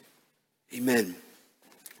Amen.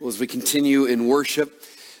 Well, as we continue in worship,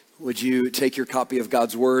 would you take your copy of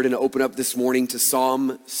God's Word and open up this morning to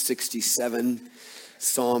Psalm 67?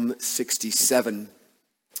 Psalm 67.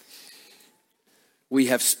 We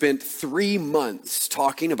have spent 3 months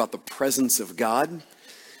talking about the presence of God.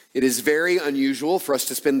 It is very unusual for us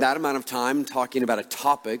to spend that amount of time talking about a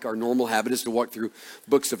topic. Our normal habit is to walk through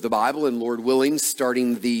books of the Bible, and Lord willing,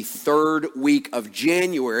 starting the 3rd week of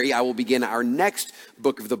January, I will begin our next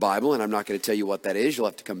book of the Bible, and I'm not going to tell you what that is. You'll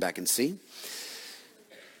have to come back and see.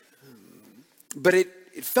 But it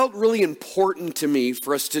felt really important to me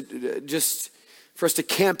for us to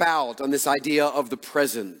camp out on this idea of the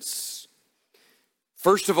presence.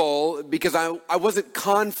 First of all, because I wasn't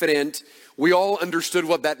confident we all understood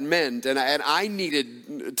what that meant, and I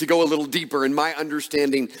needed to go a little deeper in my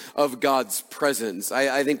understanding of God's presence.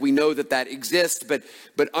 I think we know that exists, but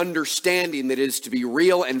understanding that it is to be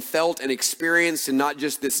real and felt and experienced, and not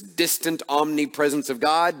just this distant omnipresence of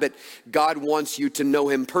God, but God wants you to know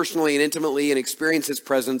Him personally and intimately and experience His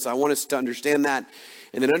presence. I want us to understand that,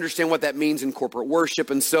 and then understand what that means in corporate worship.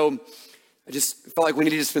 And so I just felt like we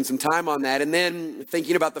needed to spend some time on that. And then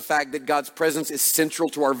thinking about the fact that God's presence is central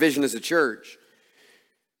to our vision as a church.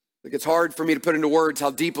 Like, it's hard for me to put into words how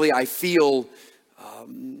deeply I feel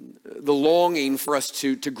the longing for us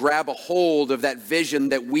to grab a hold of that vision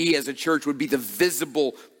that we as a church would be the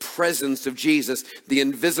visible presence of Jesus, the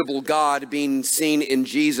invisible God being seen in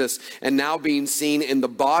Jesus and now being seen in the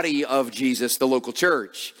body of Jesus, the local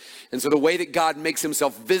church. And so the way that God makes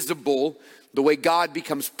Himself visible, the way God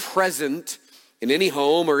becomes present in any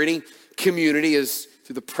home or any community, is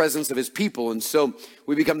through the presence of His people. And so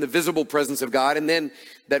we become the visible presence of God, and then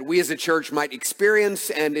that we as a church might experience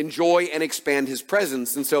and enjoy and expand His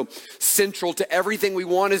presence. And so central to everything we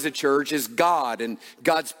want as a church is God and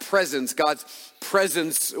God's presence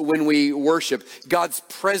when we worship, God's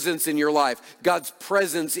presence in your life, God's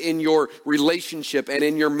presence in your relationship and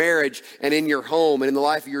in your marriage and in your home and in the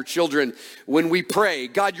life of your children. When we pray,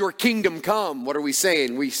 God, your kingdom come, what are we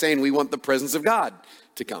saying? We're saying we want the presence of God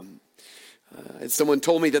to come. Someone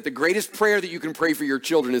told me that the greatest prayer that you can pray for your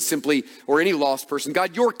children is simply, or any lost person,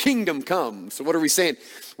 God, your kingdom come. So what are we saying?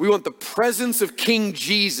 We want the presence of King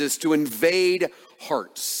Jesus to invade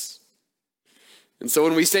hearts. And so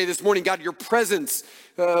when we say this morning, God, your presence,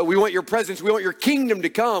 we want your presence, we want your kingdom to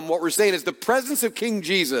come, what we're saying is the presence of King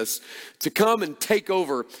Jesus to come and take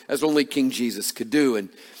over as only King Jesus could do.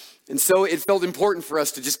 And so it felt important for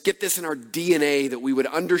us to just get this in our DNA, that we would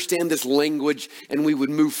understand this language and we would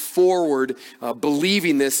move forward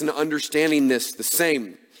believing this and understanding this the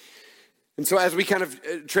same. And so as we kind of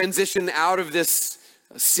transition out of this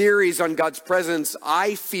series on God's presence,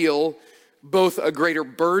 I feel both a greater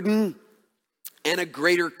burden and a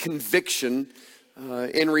greater conviction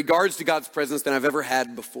in regards to God's presence than I've ever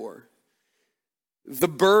had before. The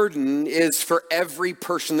burden is for every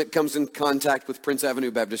person that comes in contact with Prince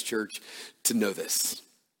Avenue Baptist Church to know this,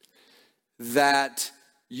 that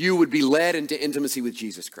you would be led into intimacy with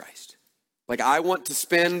Jesus Christ. Like, I want to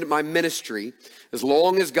spend my ministry, as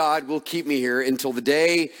long as God will keep me here, until the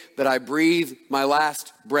day that I breathe my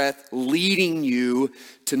last breath, leading you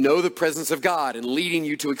to know the presence of God and leading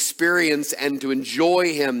you to experience and to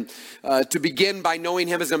enjoy Him, to begin by knowing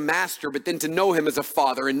Him as a master, but then to know Him as a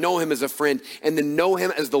father and know Him as a friend, and then know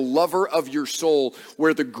Him as the lover of your soul,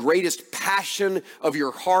 where the greatest passion of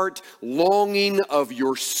your heart, longing of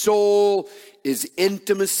your soul, is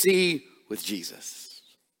intimacy with Jesus.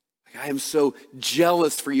 I am so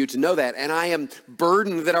jealous for you to know that, and I am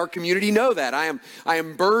burdened that our community know that. I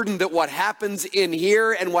am burdened that what happens in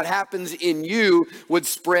here and what happens in you would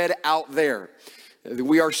spread out there.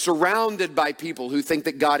 We are surrounded by people who think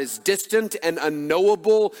that God is distant and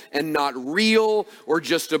unknowable and not real, or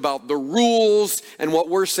just about the rules. And what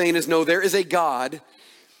we're saying is, no, there is a God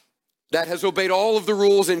that has obeyed all of the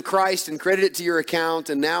rules in Christ and credited it to your account,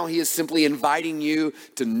 and now He is simply inviting you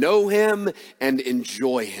to know Him and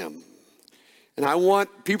enjoy Him. And I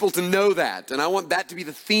want people to know that, and I want that to be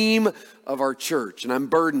the theme of our church, and I'm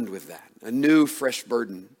burdened with that, a new, fresh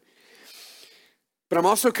burden. But I'm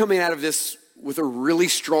also coming out of this with a really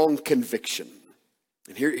strong conviction.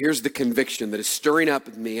 And here's the conviction that is stirring up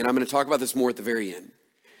with me, and I'm going to talk about this more at the very end.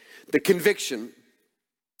 The conviction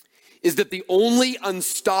is that the only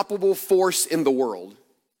unstoppable force in the world,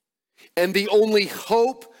 and the only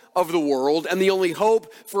hope of the world, and the only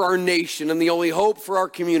hope for our nation, and the only hope for our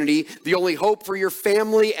community, the only hope for your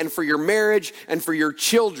family and for your marriage and for your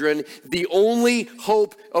children, the only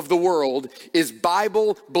hope of the world is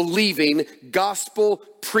Bible-believing,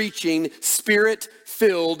 gospel-preaching,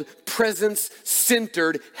 spirit-filled,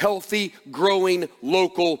 presence-centered, healthy, growing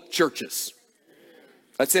local churches.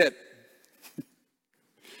 That's it.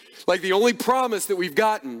 Like the only promise that we've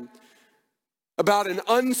gotten about an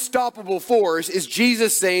unstoppable force is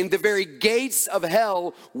Jesus saying the very gates of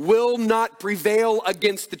hell will not prevail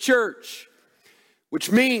against the church,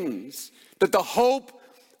 which means that the hope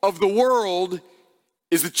of the world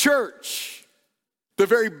is the church, the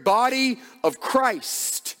very body of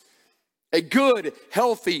Christ, a good,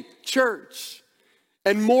 healthy church.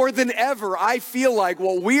 And more than ever, I feel like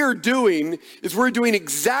what we are doing is we're doing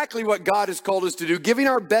exactly what God has called us to do, giving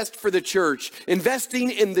our best for the church, investing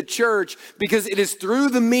in the church, because it is through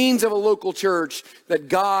the means of a local church that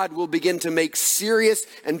God will begin to make serious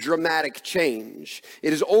and dramatic change.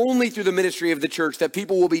 It is only through the ministry of the church that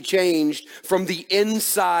people will be changed from the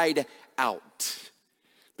inside out.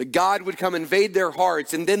 That God would come invade their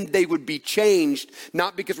hearts, and then they would be changed,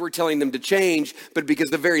 not because we're telling them to change, but because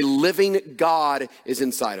the very living God is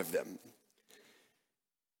inside of them.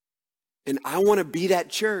 And I want to be that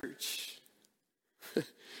church.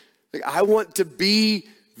 I want to be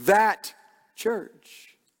that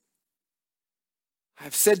church.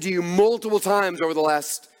 I've said to you multiple times over the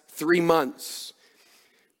last 3 months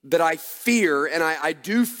that I fear, and I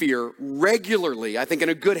do fear regularly, I think in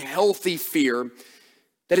a good, healthy fear,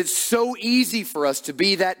 that it's so easy for us to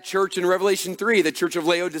be that church in Revelation 3, the church of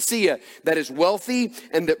Laodicea, that is wealthy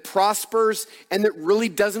and that prospers and that really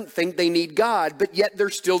doesn't think they need God, but yet they're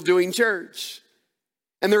still doing church.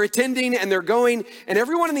 And they're attending and they're going, and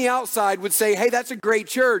everyone on the outside would say, hey, that's a great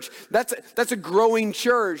church. That's a growing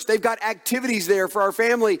church. They've got activities there for our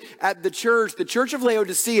family at the church. The church of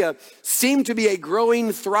Laodicea seemed to be a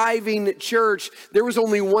growing, thriving church. There was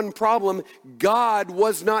only one problem. God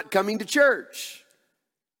was not coming to church.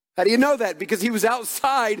 How do you know that? Because he was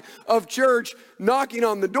outside of church knocking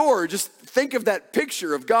on the door. Just think of that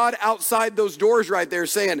picture of God outside those doors right there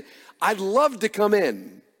saying, I'd love to come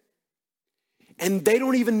in. And they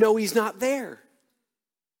don't even know he's not there.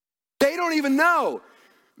 They don't even know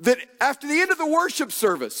that after the end of the worship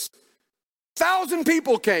service, 1,000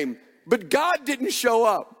 people came, but God didn't show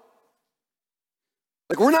up.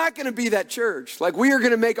 Like, we're not going to be that church. Like, we are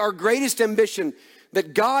going to make our greatest ambition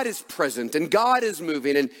that God is present and God is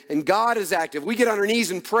moving and God is active. We get on our knees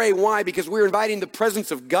and pray. Why? Because we're inviting the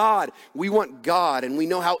presence of God. We want God, and we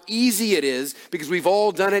know how easy it is because we've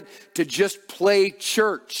all done it to just play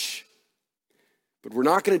church. But we're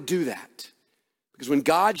not going to do that, because when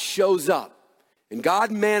God shows up and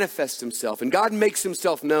God manifests himself and God makes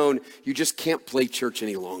himself known, you just can't play church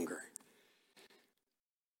any longer.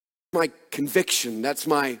 My conviction, that's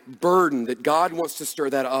my burden, that God wants to stir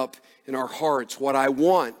that up in our hearts. What I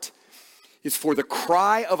want is for the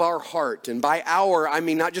cry of our heart, and by our, I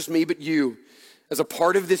mean not just me, but you, as a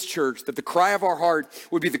part of this church, that the cry of our heart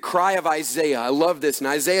would be the cry of Isaiah. I love this. In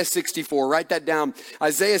Isaiah 64, write that down.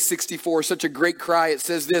 Isaiah 64, such a great cry. It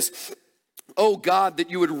says this, oh God, that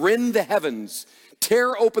you would rend the heavens,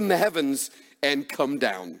 tear open the heavens, and come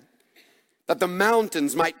down, that the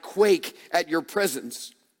mountains might quake at your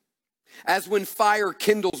presence. As when fire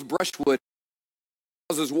kindles brushwood,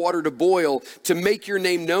 causes water to boil, to make your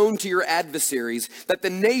name known to your adversaries, that the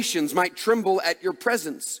nations might tremble at your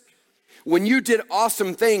presence. When you did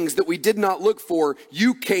awesome things that we did not look for,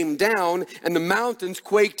 you came down and the mountains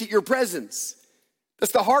quaked at your presence.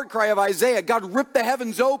 That's the heart cry of Isaiah. God, rip the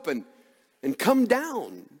heavens open and come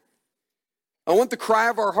down. I want the cry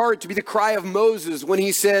of our heart to be the cry of Moses when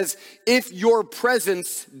he says, if your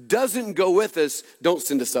presence doesn't go with us, don't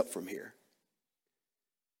send us up from here.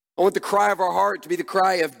 I want the cry of our heart to be the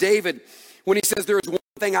cry of David when he says, there is one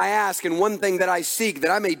thing I ask and one thing that I seek,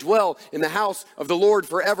 that I may dwell in the house of the Lord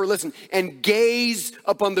forever. Listen, and gaze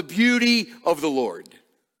upon the beauty of the Lord.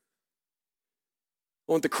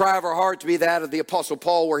 I want the cry of our heart to be that of the Apostle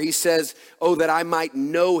Paul, where he says, oh, that I might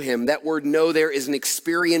know him. That word know there is an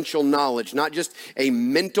experiential knowledge, not just a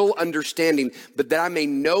mental understanding, but that I may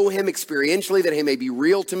know him experientially, that he may be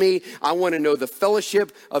real to me. I want to know the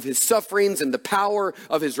fellowship of his sufferings and the power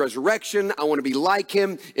of his resurrection. I want to be like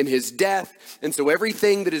him in his death. And so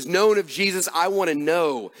everything that is known of Jesus, I want to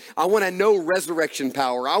know. I want to know resurrection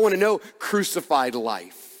power. I want to know crucified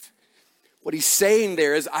life. What he's saying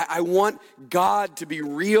there is, I want God to be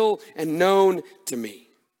real and known to me.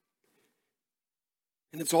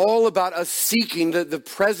 And it's all about us seeking the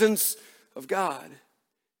presence of God.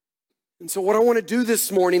 And so what I want to do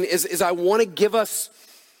this morning is I want to give us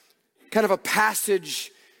kind of a passage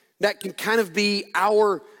that can kind of be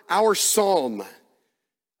our psalm.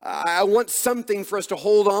 I want something for us to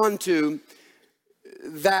hold on to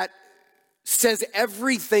that says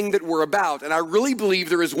everything that we're about. And I really believe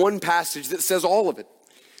there is one passage that says all of it.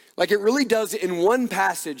 Like it really does in one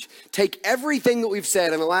passage take everything that we've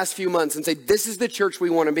said in the last few months and say, this is the church we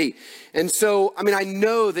want to be. And so, I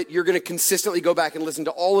know that you're going to consistently go back and listen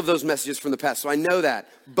to all of those messages from the past. So I know that.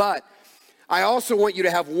 But I also want you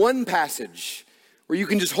to have one passage where you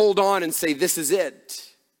can just hold on and say, this is it.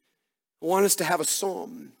 I want us to have a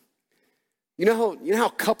psalm. You know how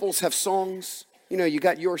couples have songs? You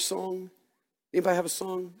got your song. Anybody have a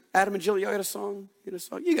song? Adam and Jill, y'all got a song? You got a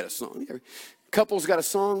song? You got a song. Couples got a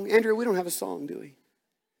song. Andrew, we don't have a song, do we?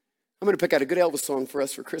 I'm going to pick out a good Elvis song for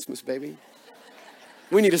us for Christmas, baby.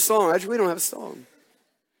 We need a song. We don't have a song.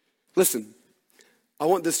 Listen, I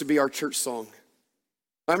want this to be our church song.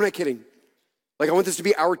 I'm not kidding. I want this to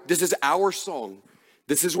be this is our song.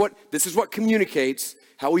 This is what communicates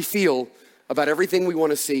how we feel about everything we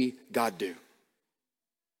want to see God do.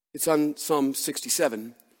 It's on Psalm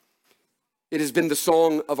 67. It has been the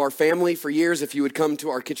song of our family for years. If you would come to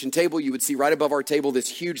our kitchen table, you would see right above our table this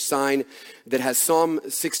huge sign that has Psalm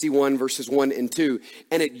 61 verses 1 and 2.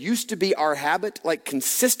 And it used to be our habit,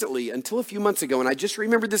 consistently until a few months ago. And I just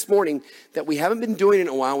remembered this morning that we haven't been doing it in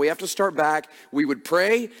a while. We have to start back. We would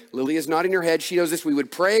pray. Lily is nodding her head. She knows this. We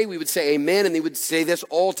would pray. We would say amen. And they would say this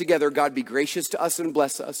all together. God, be gracious to us and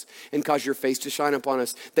bless us and cause your face to shine upon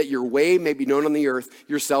us, that your way may be known on the earth,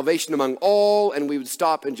 your salvation among all. And we would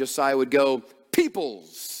stop and Josiah would go,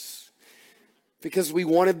 peoples, because we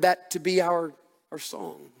wanted that to be our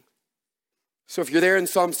song. So if you're there in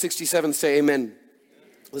Psalm 67, say amen.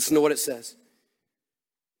 Listen to what it says.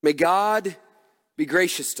 May God be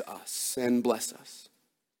gracious to us and bless us,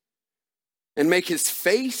 and make his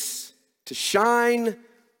face to shine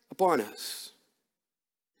upon us,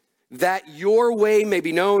 that your way may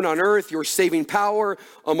be known on earth, your saving power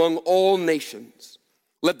among all nations.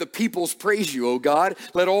 Let the peoples praise you, O God.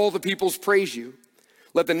 Let all the peoples praise you.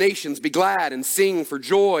 Let the nations be glad and sing for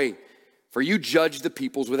joy, for you judge the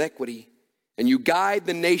peoples with equity, and you guide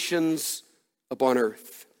the nations upon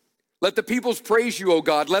earth. Let the peoples praise you, O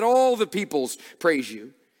God. Let all the peoples praise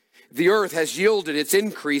you. The earth has yielded its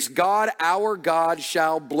increase. God, our God,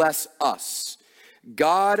 shall bless us.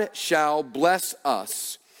 God shall bless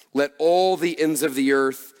us. Let all the ends of the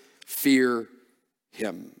earth fear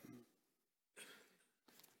him.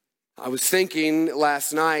 I was thinking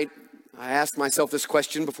last night, I asked myself this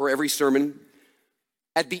question before every sermon.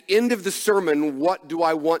 At the end of the sermon, what do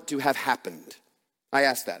I want to have happened? I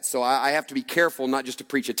asked that. So I have to be careful not just to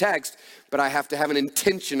preach a text, but I have to have an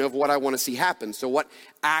intention of what I want to see happen. So what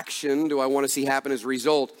action do I want to see happen as a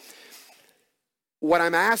result? What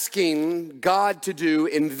I'm asking God to do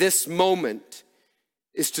in this moment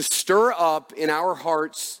is to stir up in our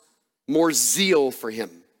hearts more zeal for him.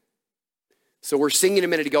 So we're singing a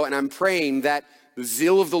minute ago, and I'm praying that the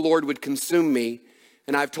zeal of the Lord would consume me.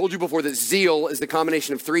 And I've told you before that zeal is the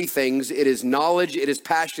combination of three things. It is knowledge, it is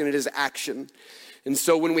passion, it is action. And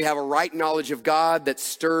so when we have a right knowledge of God that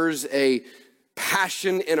stirs a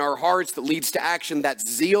passion in our hearts that leads to action, that's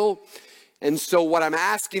zeal. And so what I'm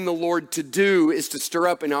asking the Lord to do is to stir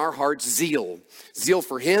up in our hearts zeal. Zeal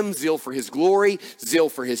for him, zeal for his glory, zeal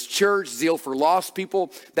for his church, zeal for lost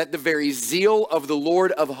people, that the very zeal of the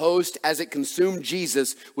Lord of hosts as it consumed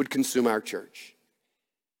Jesus would consume our church.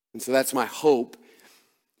 And so that's my hope.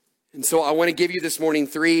 And so I want to give you this morning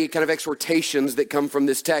three kind of exhortations that come from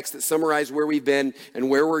this text that summarize where we've been and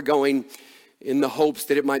where we're going in the hopes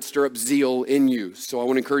that it might stir up zeal in you. So I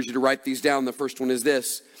want to encourage you to write these down. The first one is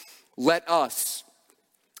this. Let us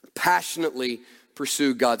passionately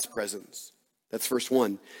pursue God's presence. That's verse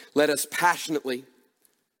 1. Let us passionately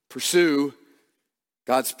pursue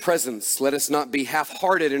God's presence. Let us not be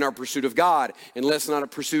half-hearted in our pursuit of God, and let us not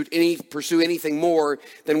pursue anything more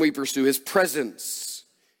than we pursue his presence.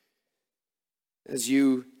 As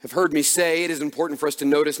you have heard me say, it is important for us to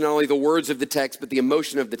notice not only the words of the text, but the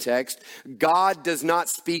emotion of the text. God does not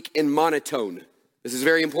speak in monotone. This is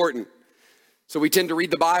very important. So we tend to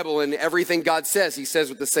read the Bible and everything God says, he says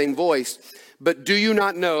with the same voice. But do you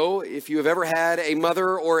not know, if you have ever had a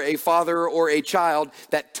mother or a father or a child,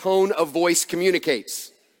 that tone of voice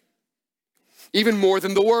communicates? Even more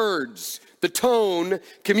than the words, the tone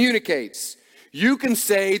communicates. You can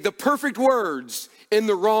say the perfect words in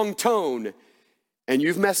the wrong tone, and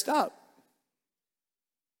you've messed up.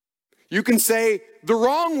 You can say the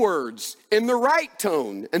wrong words in the right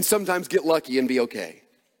tone, and sometimes get lucky and be okay.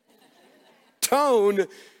 Tone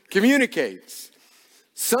communicates.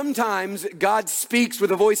 Sometimes God speaks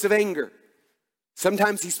with a voice of anger.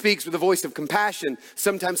 Sometimes he speaks with a voice of compassion.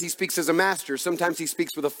 Sometimes he speaks as a master. Sometimes he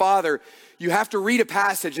speaks with a father. You have to read a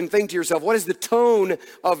passage and think to yourself, what is the tone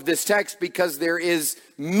of this text? Because there is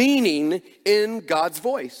meaning in God's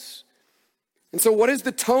voice. And so what is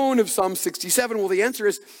the tone of Psalm 67? Well, the answer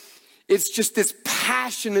is it's just this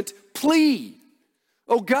passionate plea.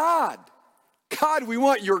 Oh God, we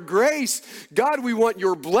want your grace. God, we want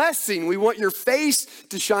your blessing. We want your face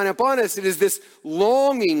to shine upon us. It is this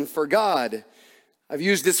longing for God. I've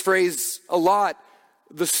used this phrase a lot.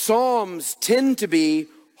 The Psalms tend to be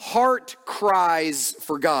heart cries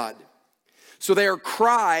for God. So they are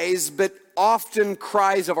cries, but often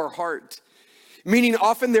cries of our heart. Meaning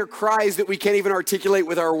often they're cries that we can't even articulate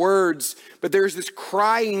with our words, but there's this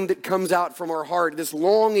crying that comes out from our heart, this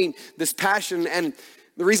longing, this passion. And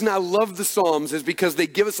the reason I love the Psalms is because they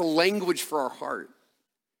give us a language for our heart.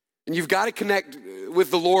 And you've got to connect with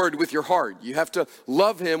the Lord with your heart. You have to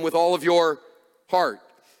love him with all of your heart.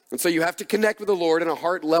 And so you have to connect with the Lord on a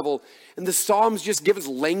heart level. And the Psalms just give us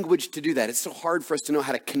language to do that. It's so hard for us to know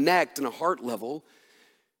how to connect on a heart level.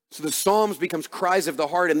 So the Psalms becomes cries of the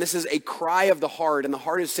heart, and this is a cry of the heart. And the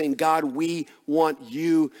heart is saying, God, we want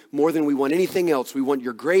you more than we want anything else. We want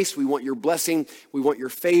your grace. We want your blessing. We want your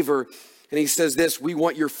favor. And he says this, we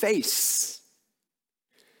want your face.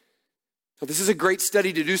 Now, this is a great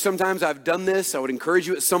study to do sometimes. I've done this. I would encourage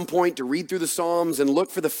you at some point to read through the Psalms and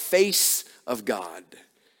look for the face of God.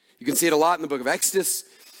 You can see it a lot in the book of Exodus.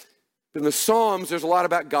 But in the Psalms, there's a lot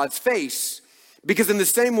about God's face. Because in the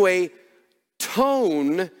same way,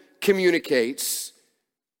 tone communicates,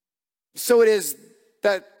 so it is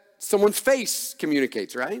that someone's face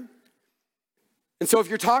communicates, right? And so if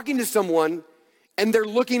you're talking to someone and they're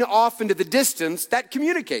looking off into the distance, that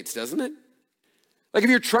communicates, doesn't it? Like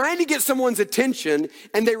if you're trying to get someone's attention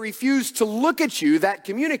and they refuse to look at you, that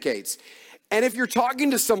communicates. And if you're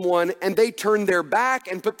talking to someone and they turn their back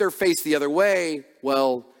and put their face the other way,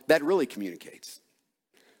 well, that really communicates.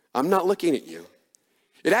 I'm not looking at you.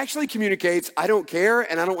 It actually communicates, I don't care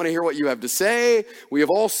and I don't want to hear what you have to say. We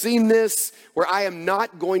have all seen this where I am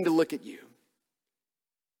not going to look at you.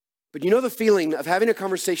 But you know the feeling of having a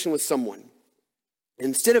conversation with someone,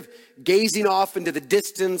 instead of gazing off into the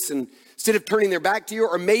distance and instead of turning their back to you,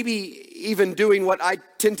 or maybe even doing what I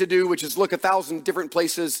tend to do, which is look 1,000 different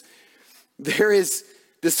places, there is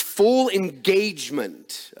this full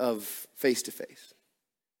engagement of face to face.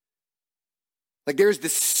 Like there's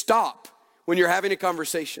this stop when you're having a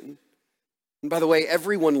conversation. And by the way,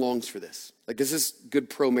 everyone longs for this. Like this is good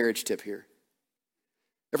pro-marriage tip here.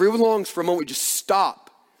 Everyone longs for a moment, just stop.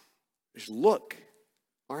 Just look.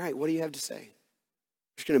 All right, what do you have to say?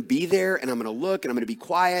 I'm just going to be there and I'm going to look and I'm going to be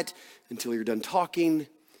quiet until you're done talking.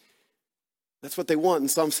 That's what they want in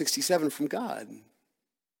Psalm 67 from God.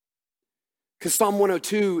 Because Psalm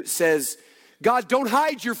 102 says, God, don't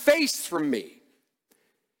hide your face from me.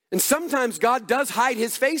 And sometimes God does hide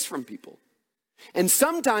his face from people. And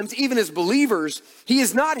sometimes, even as believers, he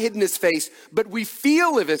has not hidden his face, but we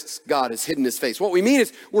feel as if God has hidden his face. What we mean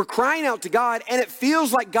is we're crying out to God, and it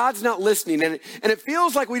feels like God's not listening, and it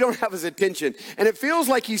feels like we don't have his attention, and it feels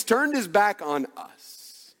like he's turned his back on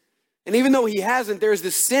us. And even though he hasn't, there's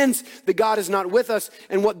this sense that God is not with us.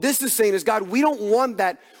 And what this is saying is, God, we don't want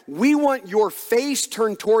that. We want your face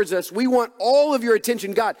turned towards us. We want all of your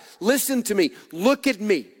attention. God, listen to me. Look at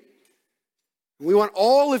me. We want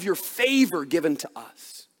all of your favor given to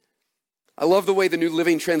us. I love the way the New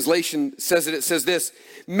Living Translation says it. It says this,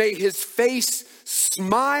 may his face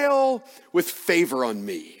smile with favor on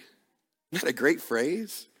me. Isn't that a great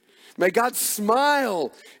phrase? May God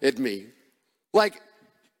smile at me. Like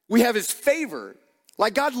we have his favor.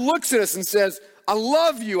 Like God looks at us and says, I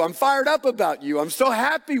love you. I'm fired up about you. I'm so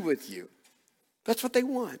happy with you. That's what they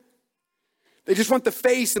want. They just want the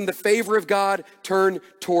face and the favor of God turned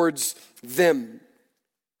towards them.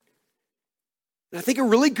 And I think a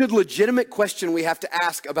really good legitimate question we have to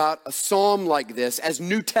ask about a psalm like this as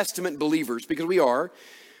New Testament believers, because we are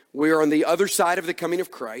on the other side of the coming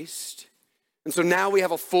of Christ. And so now we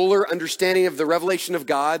have a fuller understanding of the revelation of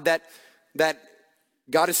God, that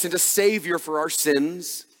God has sent a Savior for our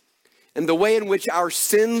sins. And the way in which our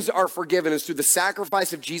sins are forgiven is through the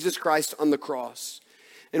sacrifice of Jesus Christ on the cross.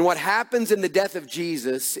 And what happens in the death of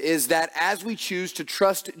Jesus is that as we choose to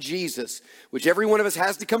trust Jesus, which every one of us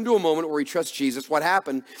has to come to a moment where we trust Jesus, what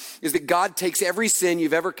happened is that God takes every sin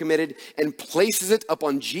you've ever committed and places it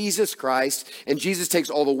upon Jesus Christ. And Jesus takes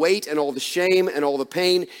all the weight and all the shame and all the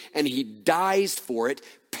pain, and he dies for it,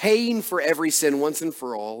 paying for every sin once and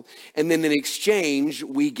for all. And then in exchange,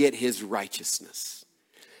 we get his righteousness.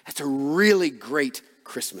 That's a really great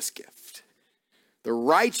Christmas gift. The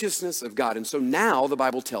righteousness of God. And so now the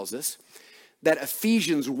Bible tells us that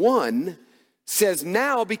Ephesians 1 says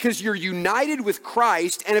now because you're united with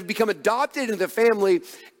Christ and have become adopted into the family,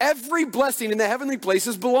 every blessing in the heavenly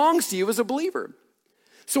places belongs to you as a believer.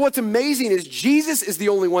 So what's amazing is Jesus is the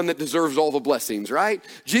only one that deserves all the blessings, right?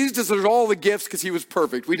 Jesus deserves all the gifts because he was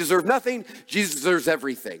perfect. We deserve nothing. Jesus deserves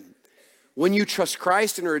everything. When you trust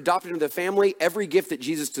Christ and are adopted into the family, every gift that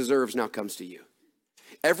Jesus deserves now comes to you.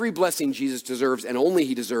 Every blessing Jesus deserves and only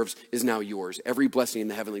he deserves is now yours. Every blessing in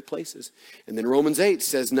the heavenly places. And then Romans 8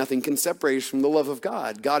 says nothing can separate us from the love of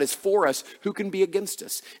God. God is for us. Who can be against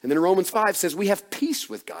us? And then Romans 5 says we have peace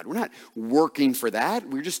with God. We're not working for that.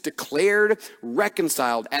 We're just declared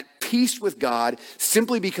reconciled at peace with God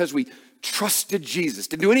simply because we trusted Jesus.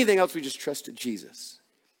 Didn't do anything else. We just trusted Jesus.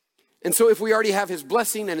 And so if we already have his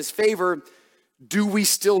blessing and his favor, do we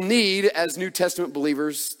still need, as New Testament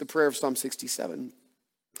believers, the prayer of Psalm 67?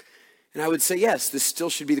 And I would say, yes, this still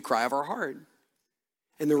should be the cry of our heart.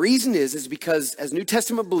 And the reason is because as New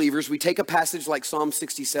Testament believers, we take a passage like Psalm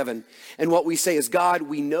 67, and what we say is, God,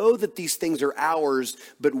 we know that these things are ours,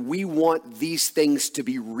 but we want these things to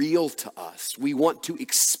be real to us. We want to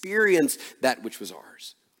experience that which was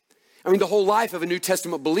ours. I mean, the whole life of a New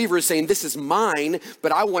Testament believer is saying, this is mine,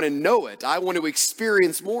 but I want to know it. I want to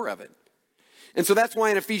experience more of it. And so that's why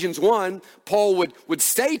in Ephesians 1, Paul would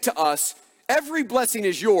say to us, every blessing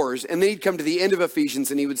is yours. And then he'd come to the end of Ephesians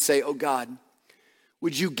and he would say, oh God,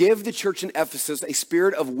 would you give the church in Ephesus a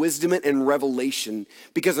spirit of wisdom and revelation?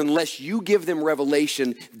 Because unless you give them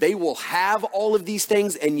revelation, they will have all of these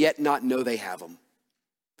things and yet not know they have them.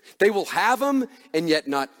 They will have them and yet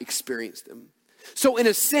not experience them. So in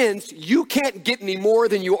a sense, you can't get any more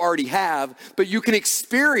than you already have, but you can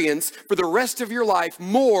experience for the rest of your life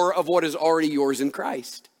more of what is already yours in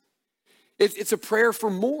Christ. It's a prayer for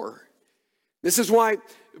more. This is why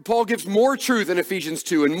Paul gives more truth in Ephesians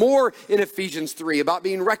 2 and more in Ephesians 3 about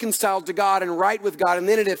being reconciled to God and right with God. And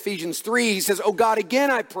then in Ephesians 3, he says, oh God, again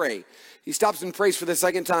I pray. He stops and prays for the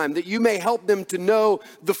second time, that you may help them to know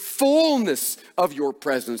the fullness of your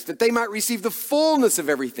presence, that they might receive the fullness of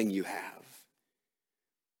everything you have.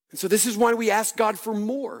 And so this is why we ask God for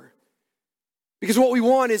more. Because what we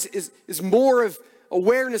want is more of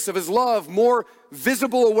awareness of his love, more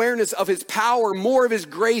visible awareness of his power, more of his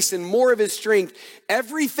grace and more of his strength.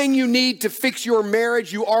 Everything you need to fix your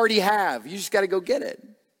marriage, you already have. You just got to go get it.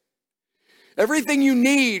 Everything you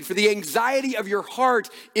need for the anxiety of your heart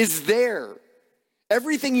is there.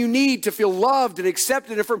 Everything you need to feel loved and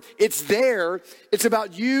accepted and affirmed, it's there. It's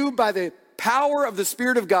about you by the power of the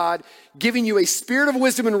Spirit of God giving you a spirit of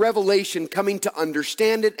wisdom and revelation, coming to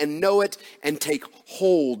understand it and know it and take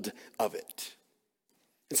hold of it.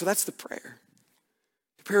 And so that's the prayer.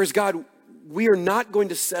 The prayer is, God, we are not going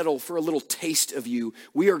to settle for a little taste of you.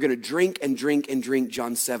 We are going to drink and drink and drink,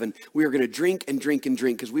 John 7. We are going to drink and drink and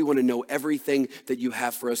drink because we want to know everything that you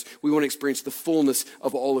have for us. We want to experience the fullness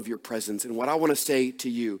of all of your presence. And what I want to say to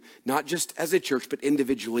you, not just as a church, but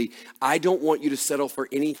individually, I don't want you to settle for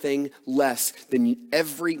anything less than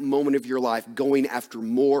every moment of your life going after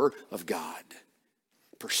more of God,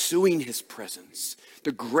 pursuing his presence,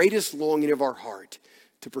 the greatest longing of our heart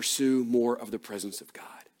to pursue more of the presence of God.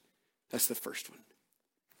 That's the first one.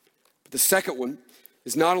 But the second one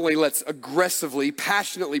is not only let's aggressively,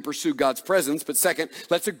 passionately pursue God's presence, but second,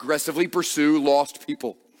 let's aggressively pursue lost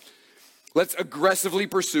people. Let's aggressively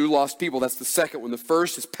pursue lost people. That's the second one. The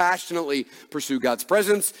first is passionately pursue God's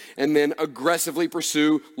presence, and then aggressively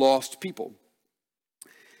pursue lost people.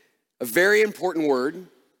 A very important word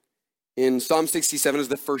in Psalm 67 is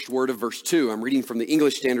the first word of verse 2. I'm reading from the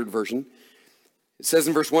English Standard Version. It says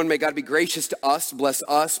in verse 1, may God be gracious to us, bless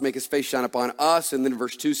us, make his face shine upon us. And then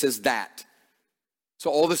verse 2 says that.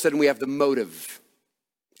 So all of a sudden we have the motive.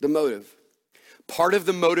 The motive. Part of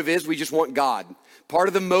the motive is we just want God. Part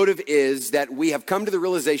of the motive is that we have come to the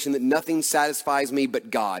realization that nothing satisfies me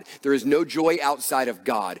but God. There is no joy outside of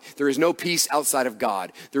God. There is no peace outside of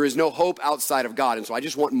God. There is no hope outside of God. And so I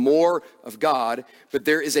just want more of God. But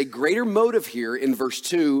there is a greater motive here in verse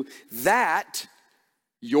 2, that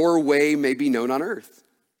your way may be known on earth.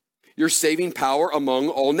 Your saving power among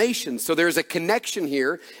all nations. So there's a connection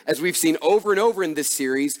here, as we've seen over and over in this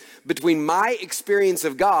series, between my experience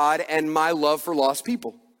of God and my love for lost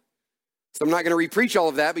people. So I'm not going to repreach all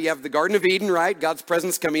of that, but you have the Garden of Eden, right? God's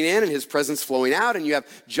presence coming in and his presence flowing out. And you have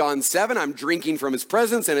John 7, I'm drinking from his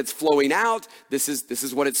presence and it's flowing out. This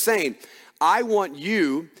is what it's saying. I want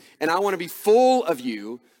you and I want to be full of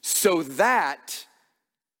you so that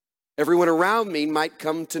everyone around me might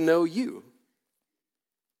come to know you.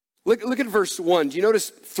 Look at verse 1. Do you notice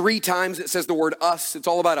 3 times it says the word us? It's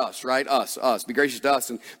all about us, right? Us. Be gracious to us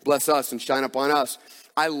and bless us and shine upon us.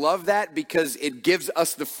 I love that because it gives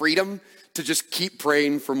us the freedom to just keep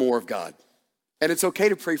praying for more of God. And it's okay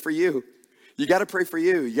to pray for you. You got to pray for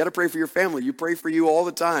you. You got to pray for your family. You pray for you all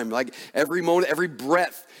the time. Like every moment, every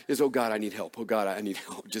breath is, oh God, I need help. Oh God, I need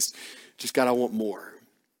help. Just God, I want more.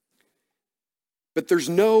 But there's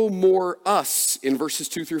no more us in verses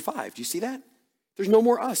 2-5. Do you see that? There's no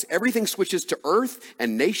more us. Everything switches to earth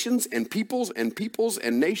and nations and peoples and peoples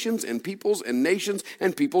and nations and peoples and nations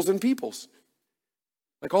and peoples and peoples.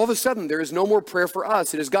 Like all of a sudden, there is no more prayer for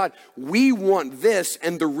us. It is, God, we want this.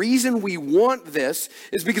 And the reason we want this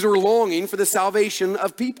is because we're longing for the salvation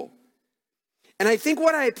of people. And I think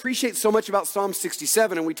what I appreciate so much about Psalm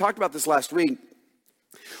 67, and we talked about this last week,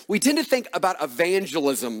 we tend to think about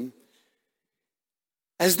evangelism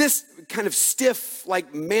as this kind of stiff,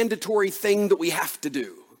 like mandatory thing that we have to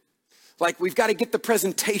do. Like we've got to get the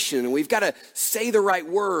presentation and we've got to say the right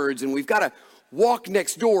words and we've got to walk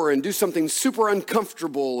next door and do something super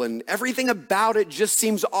uncomfortable and everything about it just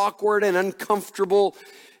seems awkward and uncomfortable.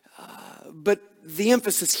 But the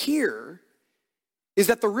emphasis here is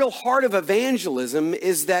that the real heart of evangelism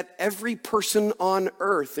is that every person on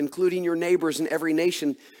earth, including your neighbors in every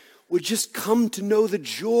nation, would just come to know the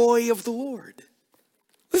joy of the Lord.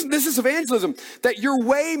 Listen, this is evangelism, that your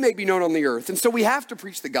way may be known on the earth. And so we have to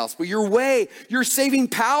preach the gospel. Your way, your saving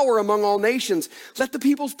power among all nations. Let the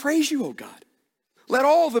peoples praise you, oh God. Let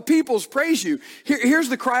all the peoples praise you. Here's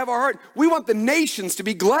the cry of our heart. We want the nations to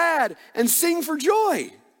be glad and sing for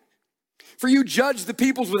joy. For you judge the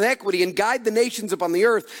peoples with equity and guide the nations upon the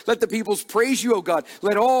earth. Let the peoples praise you, O God.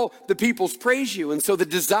 Let all the peoples praise you. And so the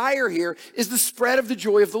desire here is the spread of the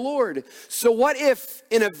joy of the Lord. So what if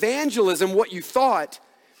in evangelism what you thought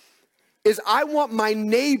is I want my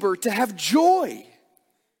neighbor to have joy?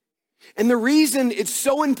 And the reason it's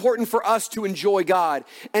so important for us to enjoy God,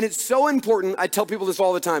 and it's so important, I tell people this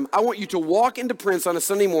all the time, I want you to walk into Prince on a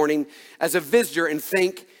Sunday morning as a visitor and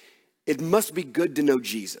think, it must be good to know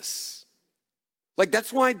Jesus. Like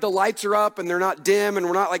that's why the lights are up and they're not dim and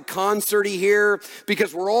we're not like concerty here,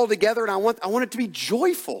 because we're all together and I want it to be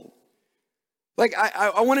joyful. Like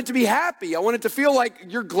I want it to be happy. I want it to feel like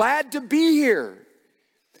you're glad to be here.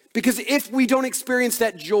 Because if we don't experience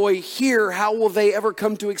that joy here, how will they ever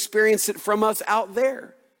come to experience it from us out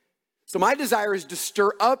there? So my desire is to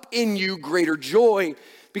stir up in you greater joy,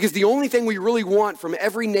 because the only thing we really want from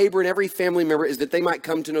every neighbor and every family member is that they might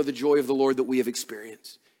come to know the joy of the Lord that we have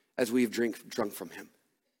experienced as we have drunk from him.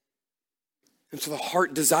 And so the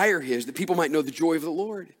heart desire here is that people might know the joy of the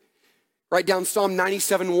Lord. Write down Psalm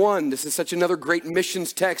 97:1. This is such another great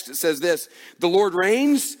missions text. It says this: the Lord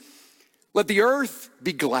reigns. Let the earth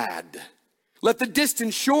be glad. Let the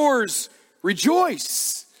distant shores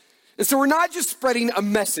rejoice. And so we're not just spreading a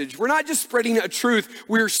message. We're not just spreading a truth.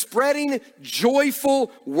 We're spreading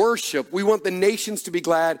joyful worship. We want the nations to be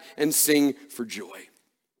glad and sing for joy.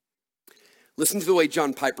 Listen to the way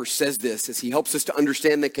John Piper says this as he helps us to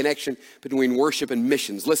understand the connection between worship and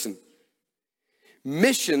missions. Listen,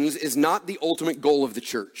 missions is not the ultimate goal of the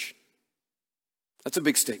church. That's a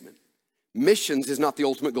big statement. Missions is not the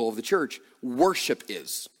ultimate goal of the church. Worship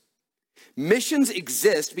is. Missions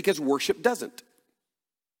exist because worship doesn't.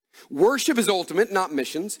 Worship is ultimate, not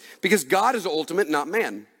missions, because God is ultimate, not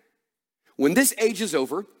man. When this age is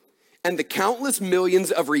over and the countless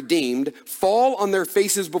millions of redeemed fall on their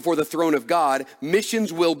faces before the throne of God,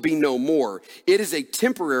 missions will be no more. It is a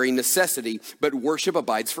temporary necessity, but worship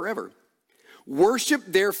abides forever. Worship,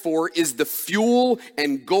 therefore, is the fuel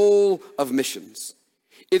and goal of missions.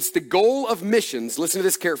 It's the goal of missions. Listen to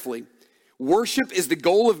this carefully. Worship is the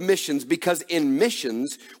goal of missions because in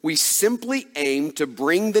missions, we simply aim to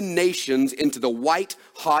bring the nations into the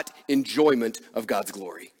white-hot enjoyment of God's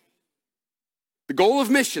glory. The goal of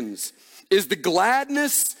missions is the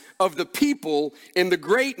gladness of the people in the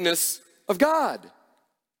greatness of God.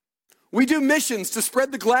 We do missions to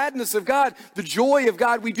spread the gladness of God, the joy of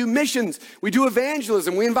God. We do missions. We do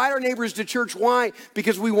evangelism. We invite our neighbors to church. Why?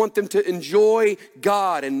 Because we want them to enjoy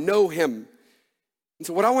God and know him. And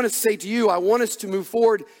so what I want to say to you, I want us to move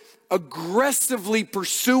forward aggressively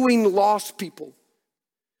pursuing lost people.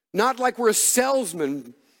 Not like we're a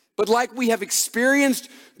salesman, but like we have experienced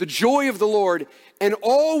the joy of the Lord, and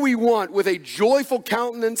all we want with a joyful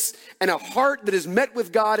countenance and a heart that is met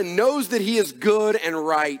with God and knows that he is good and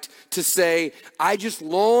right, to say, I just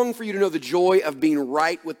long for you to know the joy of being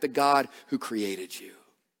right with the God who created you.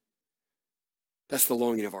 That's the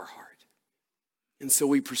longing of our heart. And so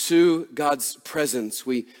we pursue God's presence.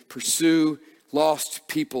 We pursue lost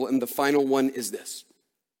people. And the final one is this: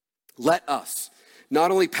 let us not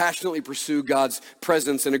only passionately pursue God's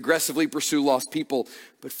presence and aggressively pursue lost people,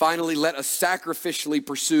 but finally let us sacrificially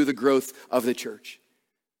pursue the growth of the church.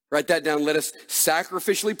 Write that down. Let us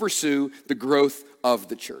sacrificially pursue the growth of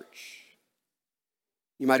the church.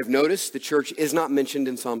 You might have noticed the church is not mentioned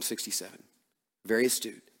in Psalm 67. Very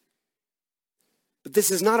astute. But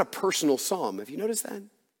this is not a personal psalm. Have you noticed that?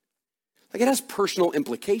 Like, it has personal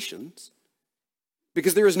implications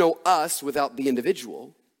because there is no us without the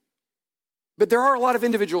individual. But there are a lot of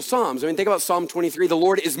individual psalms. I mean, think about Psalm 23. The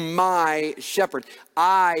Lord is my shepherd.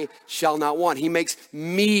 I shall not want. He makes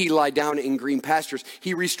me lie down in green pastures.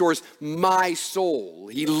 He restores my soul.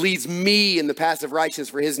 He leads me in the paths of righteousness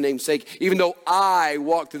for his name's sake. Even though I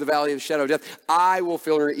walk through the valley of the shadow of death, I will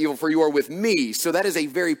fear no evil, for you are with me. So that is a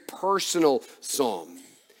very personal psalm.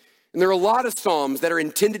 And there are a lot of psalms that are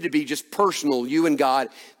intended to be just personal, you and God.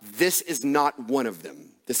 This is not one of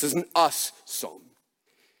them. This is an us psalm.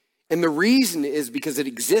 And the reason is because it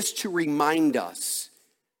exists to remind us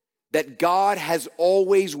that God has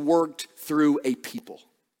always worked through a people.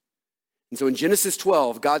 And so in Genesis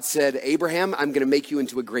 12, God said, Abraham, I'm going to make you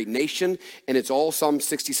into a great nation. And it's all Psalm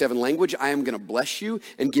 67 language. I am going to bless you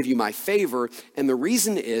and give you my favor. And the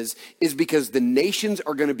reason is because the nations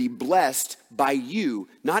are going to be blessed by you,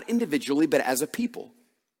 not individually, but as a people.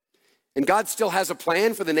 And God still has a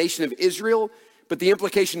plan for the nation of Israel. But the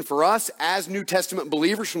implication for us as New Testament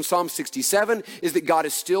believers from Psalm 67 is that God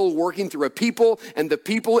is still working through a people, and the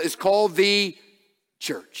people is called the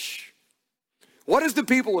church. What is the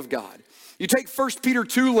people of God? You take 1 Peter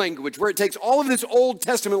 2 language, where it takes all of this Old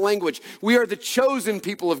Testament language. We are the chosen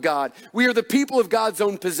people of God. We are the people of God's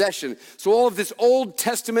own possession. So all of this Old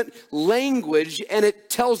Testament language, and it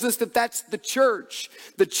tells us that that's the church.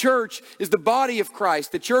 The church is the body of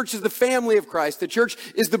Christ. The church is the family of Christ. The church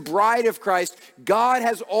is the bride of Christ. God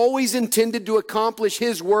has always intended to accomplish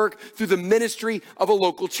his work through the ministry of a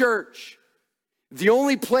local church. The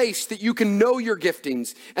only place that you can know your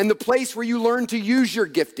giftings, and the place where you learn to use your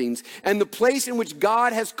giftings, and the place in which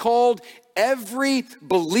God has called every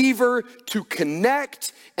believer to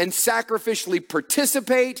connect and sacrificially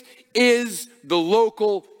participate, is the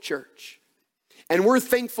local church. And we're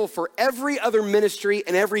thankful for every other ministry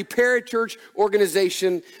and every parachurch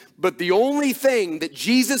organization, but the only thing that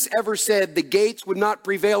Jesus ever said the gates would not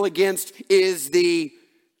prevail against is the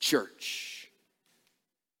church.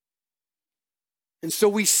 And so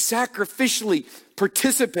we sacrificially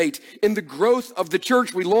participate in the growth of the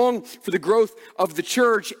church. We long for the growth of the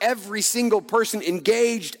church. Every single person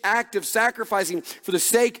engaged, active, sacrificing for the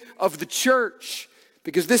sake of the church.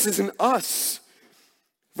 Because this isn't us.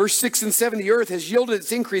 Verse 6 and 7, the earth has yielded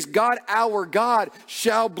its increase. God, our God,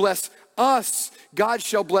 shall bless us. God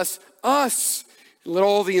shall bless us. Let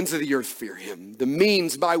all the ends of the earth fear him. The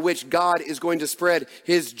means by which God is going to spread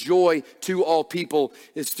his joy to all people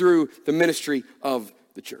is through the ministry of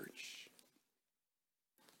the church.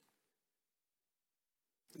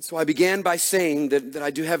 And so I began by saying that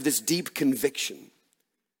I do have this deep conviction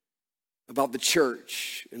about the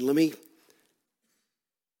church. And let me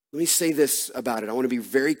say this about it. I want to be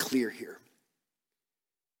very clear here.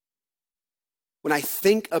 When I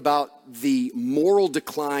think about the moral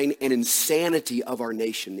decline and insanity of our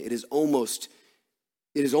nation, it is almost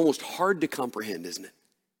hard to comprehend, isn't it?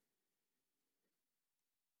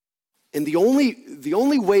 And the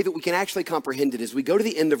only way that we can actually comprehend it is we go to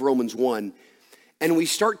the end of Romans 1 and we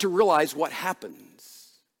start to realize what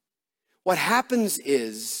happens. What happens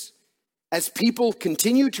is, as people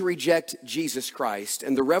continue to reject Jesus Christ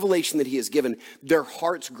and the revelation that he has given, their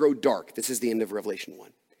hearts grow dark. This is the end of Revelation 1.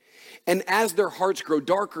 And as their hearts grow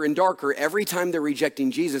darker and darker, every time they're rejecting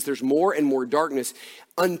Jesus, there's more and more darkness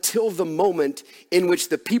until the moment in which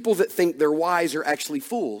the people that think they're wise are actually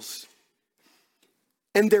fools.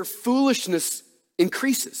 And their foolishness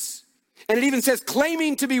increases. And it even says,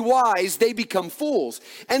 claiming to be wise, they become fools.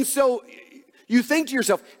 And so you think to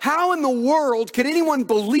yourself, how in the world could anyone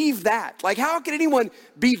believe that? Like, how could anyone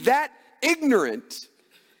be that ignorant?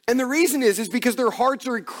 And the reason is because their hearts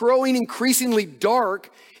are growing increasingly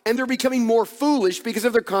dark, and they're becoming more foolish because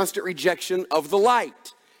of their constant rejection of the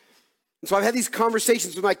light. And so I've had these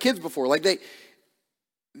conversations with my kids before. Like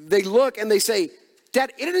they look and they say,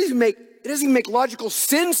 Dad, it doesn't even make logical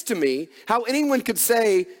sense to me how anyone could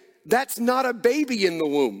say that's not a baby in the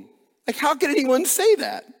womb. Like, how could anyone say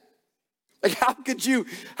that? Like, how could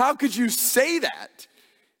you say that?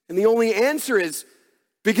 And the only answer is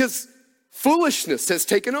because foolishness has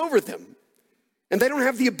taken over them. And they don't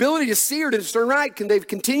have the ability to see or to discern right. They've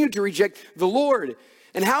continued to reject the Lord.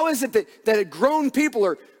 And how is it that grown people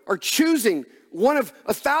are choosing one of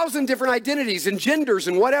 1,000 different identities and genders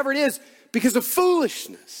and whatever it is because of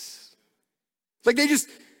foolishness? Like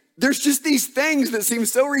there's just these things that seem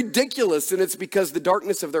so ridiculous, and it's because the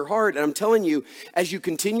darkness of their heart. And I'm telling you, as you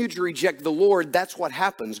continue to reject the Lord, that's what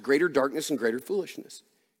happens, greater darkness and greater foolishness.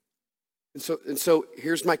 And so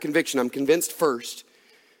here's my conviction. I'm convinced first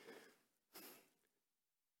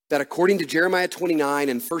that according to Jeremiah 29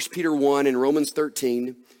 and 1 Peter 1 and Romans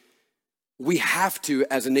 13, we have to,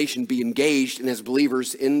 as a nation, be engaged and as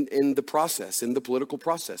believers in the process, in the political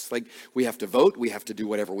process. Like, we have to vote. We have to do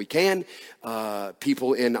whatever we can.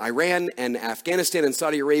 People in Iran and Afghanistan and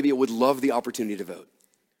Saudi Arabia would love the opportunity to vote.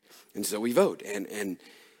 And so we vote. And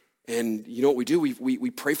you know what we do? We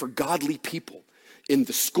pray for godly people in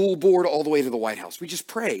the school board all the way to the White House. We just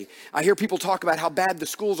pray. I hear people talk about how bad the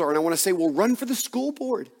schools are, and I want to say, well, run for the school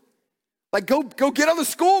board. Like, go get on the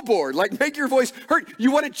school board. Like, make your voice heard.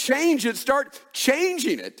 You want to change it, start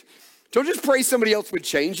changing it. Don't just pray somebody else would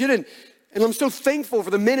change it. And I'm so thankful for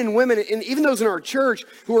the men and women, and even those in our church,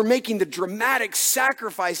 who are making the dramatic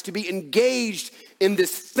sacrifice to be engaged in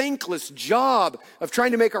this thankless job of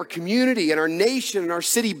trying to make our community and our nation and our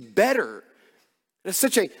city better. It's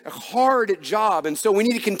such a hard job, and so we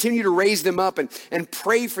need to continue to raise them up and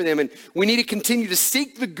pray for them, and we need to continue to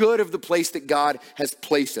seek the good of the place that God has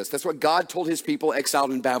placed us. That's what God told his people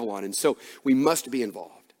exiled in Babylon, and so we must be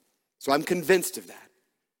involved. So I'm convinced of that.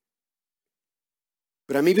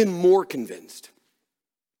 But I'm even more convinced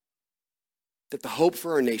that the hope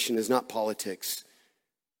for our nation is not politics,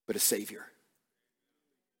 but a Savior.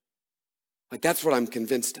 Like, that's what I'm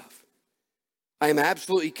convinced of. I am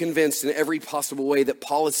absolutely convinced in every possible way that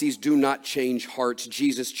policies do not change hearts.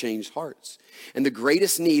 Jesus changed hearts. And the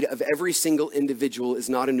greatest need of every single individual is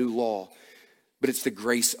not a new law, but it's the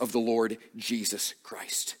grace of the Lord Jesus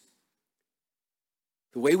Christ.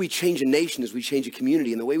 The way we change a nation is we change a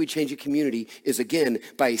community. And the way we change a community is, again,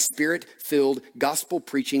 by a spirit-filled,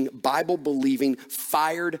 gospel-preaching, Bible-believing,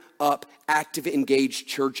 fired-up, active, engaged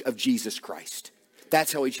church of Jesus Christ.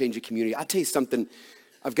 That's how we change a community. I'll tell you something.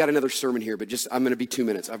 I've got another sermon here, but I'm going to be 2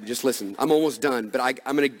 minutes. Just listen. I'm almost done, but I got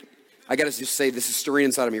to just say this is stirring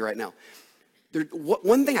inside of me right now.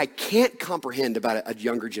 One thing I can't comprehend about a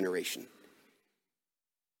younger generation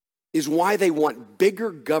is why they want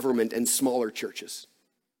bigger government and smaller churches.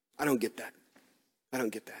 I don't get that.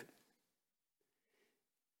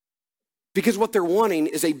 Because what they're wanting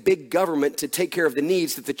is a big government to take care of the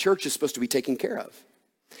needs that the church is supposed to be taking care of.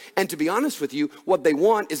 And to be honest with you, what they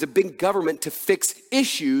want is a big government to fix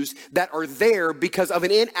issues that are there because of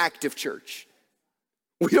an inactive church.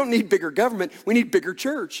 We don't need bigger government. We need bigger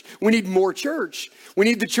church. We need more church. We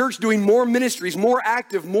need the church doing more ministries, more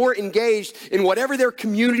active, more engaged in whatever their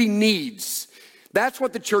community needs. That's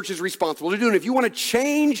what the church is responsible to do. And if you want to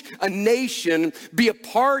change a nation, be a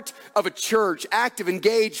part of a church, active,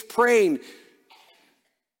 engaged, praying,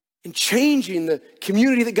 and changing the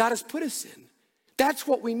community that God has put us in. That's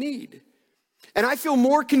what we need. And I feel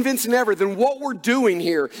more convinced than ever that what we're doing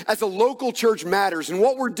here as a local church matters. And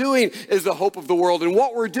what we're doing is the hope of the world. And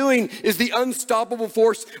what we're doing is the unstoppable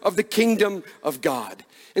force of the kingdom of God.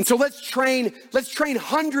 And so let's train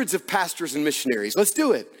hundreds of pastors and missionaries. Let's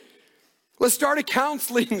do it. Let's start a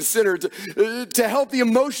counseling center to help the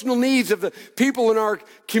emotional needs of the people in our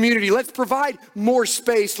community. Let's provide more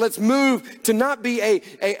space. Let's move to not be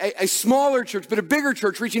a smaller church, but a bigger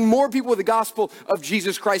church, reaching more people with the gospel of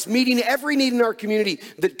Jesus Christ, meeting every need in our community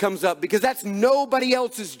that comes up, because that's nobody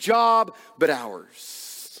else's job but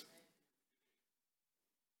ours.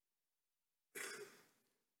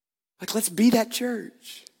 Like, let's be that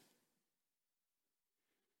church.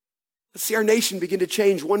 Let's see our nation begin to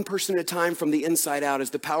change one person at a time from the inside out as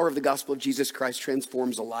the power of the gospel of Jesus Christ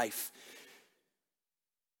transforms a life.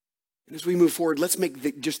 And as we move forward, let's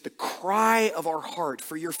make just the cry of our heart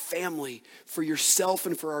for your family, for yourself,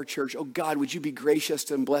 and for our church. Oh God, would you be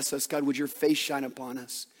gracious and bless us? God, would your face shine upon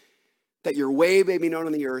us, that your way may be known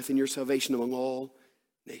on the earth and your salvation among all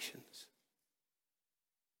nations.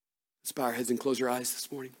 Let's bow our heads and close our eyes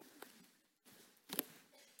this morning.